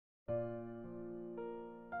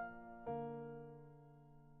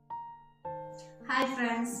Hi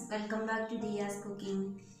friends, welcome back to Diya's Cooking.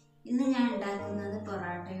 ഇന്ന് ഞാൻ ഉണ്ടാക്കുന്നത്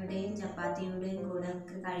പൊറാട്ടയുടെയും ചപ്പാത്തിയുടെയും കൂടെ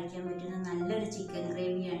ഒക്കെ കഴിക്കാൻ പറ്റുന്ന നല്ലൊരു ചിക്കൻ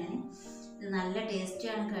ഗ്രേവിയാണ്. ഇത് നല്ല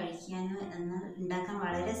ടേസ്റ്റിയാണ് കഴിക്കാൻ, എന്നാൽ ഉണ്ടാക്കാൻ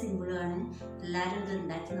വളരെ സിമ്പിളുമാണ്. എല്ലാവരും ഇത്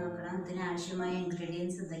ഉണ്ടാക്കി നോക്കണം. ഇതിന് ആവശ്യമായ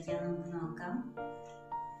ഇൻഗ്രീഡിയൻസ് എന്തൊക്കെയാണെന്ന് നമുക്ക് നോക്കാം.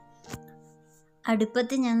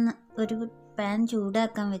 അടുപ്പത്ത് ഞാൻ ഒരു പാൻ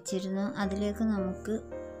ചൂടാക്കാൻ വെച്ചിരുന്നു. അതിലേക്ക് നമുക്ക്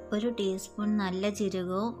 1 ടീസ്പൂൺ നല്ല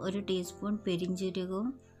ജീരകവും 1 ടീസ്പൂൺ പെരിഞ്ജീരകവും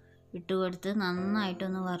ഇട്ട് കൊടുത്ത്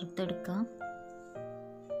നന്നായിട്ടൊന്ന് വറുത്തെടുക്കാം.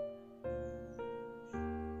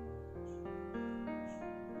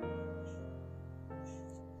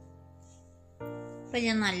 ഇപ്പം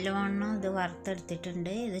ഞാൻ നല്ലവണ്ണം ഇത്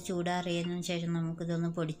വറുത്തെടുത്തിട്ടുണ്ട്. ഇത് ചൂടാറിയതിനു ശേഷം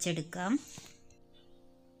നമുക്കിതൊന്ന് പൊടിച്ചെടുക്കാം.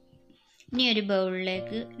 ഇനി ഒരു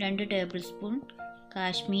ബൗളിലേക്ക് 2 ടേബിൾ സ്പൂൺ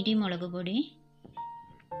കാശ്മീരി മുളക് പൊടി,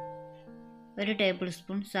 1 ടേബിൾ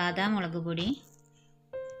സ്പൂൺ സാദാ മുളക് പൊടി,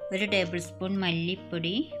 1 ടേബിൾ സ്പൂൺ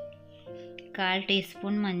മല്ലിപ്പൊടി, 1/4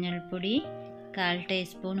 ടീസ്പൂൺ മഞ്ഞൾപ്പൊടി, 1/4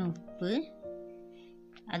 ടീസ്പൂൺ ഉപ്പ്,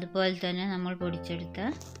 അതുപോലെ തന്നെ നമ്മൾ പൊടിച്ചെടുത്ത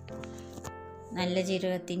നല്ല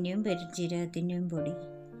ജീരകത്തിൻ്റെയും പെരുംജീരകത്തിൻ്റെയും പൊടി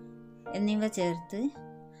എന്നിവ ചേർത്ത്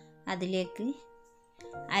അതിലേക്ക്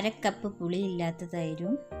 1/2 കപ്പ് പുളിയില്ലാത്ത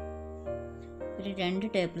തൈരും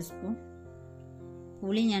 2 ടേബിൾ സ്പൂൺ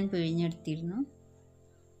പുളി ഞാൻ പിഴിഞ്ഞെടുത്തിരുന്നു,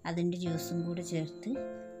 അതിൻ്റെ ജ്യൂസും കൂടെ ചേർത്ത്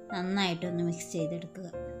നന്നായിട്ടൊന്ന് മിക്സ് ചെയ്തെടുക്കുക.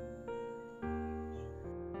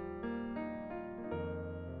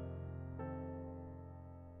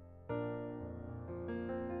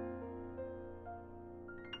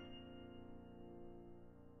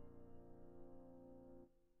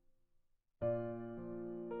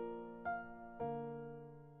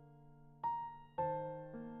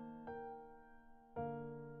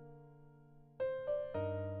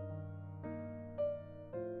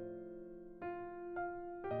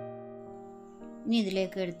 ഇനി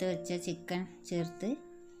ഇതിലേക്ക് എടുത്ത് വെച്ച ചിക്കൻ ചേർത്ത്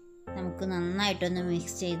നമുക്ക് നന്നായിട്ടൊന്ന്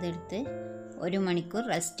മിക്സ് ചെയ്തെടുത്ത് 1 മണിക്കൂർ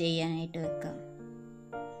റെസ്റ്റ് ചെയ്യാനായിട്ട് വെക്കാം.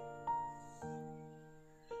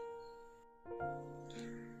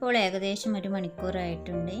 ഇപ്പോൾ ഏകദേശം 1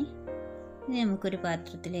 മണിക്കൂറായിട്ടുണ്ട്. ഇനി നമുക്കൊരു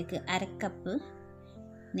പാത്രത്തിലേക്ക് 1/2 കപ്പ്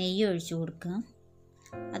നെയ്യ് ഒഴിച്ചു കൊടുക്കാം.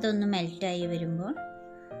 അതൊന്ന് മെൽറ്റായി വരുമ്പോൾ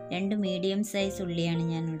 2 മീഡിയം സൈസ് ഉള്ളിയാണ്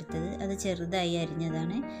ഞാൻ എടുത്തത്. അത് ചെറുതായി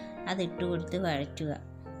അരിഞ്ഞതാണ്. അതിട്ട് കൊടുത്ത് വഴറ്റുക.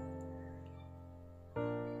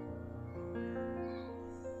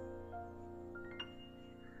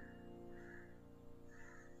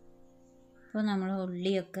 അപ്പോൾ നമ്മൾ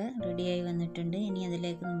ഉള്ളിയൊക്കെ റെഡിയായി വന്നിട്ടുണ്ട്. ഇനി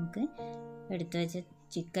അതിലേക്ക് നമുക്ക് എടുത്തു വെച്ച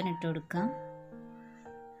ചിക്കൻ ഇട്ട് കൊടുക്കാം.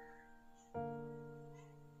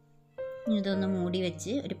 ഇതൊന്ന് മൂടി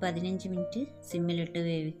വെച്ച് ഒരു 15 മിനിറ്റ് സിമ്മിലിട്ട്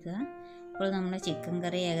വേവിക്കുക. അപ്പോൾ നമ്മുടെ ചിക്കൻ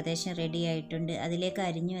കറി ഏകദേശം റെഡി ആയിട്ടുണ്ട്. അതിലേക്ക്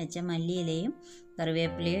അരിഞ്ഞു വെച്ച മല്ലിയിലയും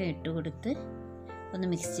കറിവേപ്പിലയും ഇട്ട് കൊടുത്ത് ഒന്ന്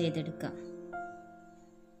മിക്സ് ചെയ്തെടുക്കാം.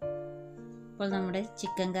 അപ്പോൾ നമ്മുടെ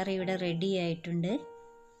ചിക്കൻ കറി ഇവിടെ റെഡി ആയിട്ടുണ്ട്.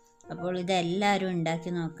 അപ്പോൾ ഇതെല്ലാവരും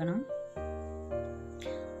ഉണ്ടാക്കി നോക്കണം.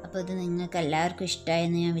 അപ്പോൾ ഇത് നിങ്ങൾക്ക് എല്ലാവർക്കും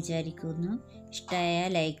ഇഷ്ടമായെന്ന് ഞാൻ വിചാരിക്കുന്നു. ഇഷ്ടമായാൽ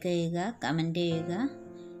ലൈക്ക് ചെയ്യുക, കമൻറ്റ് ചെയ്യുക,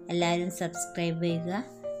 എല്ലാവരും സബ്സ്ക്രൈബ് ചെയ്യുക.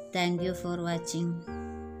 Thank you for watching.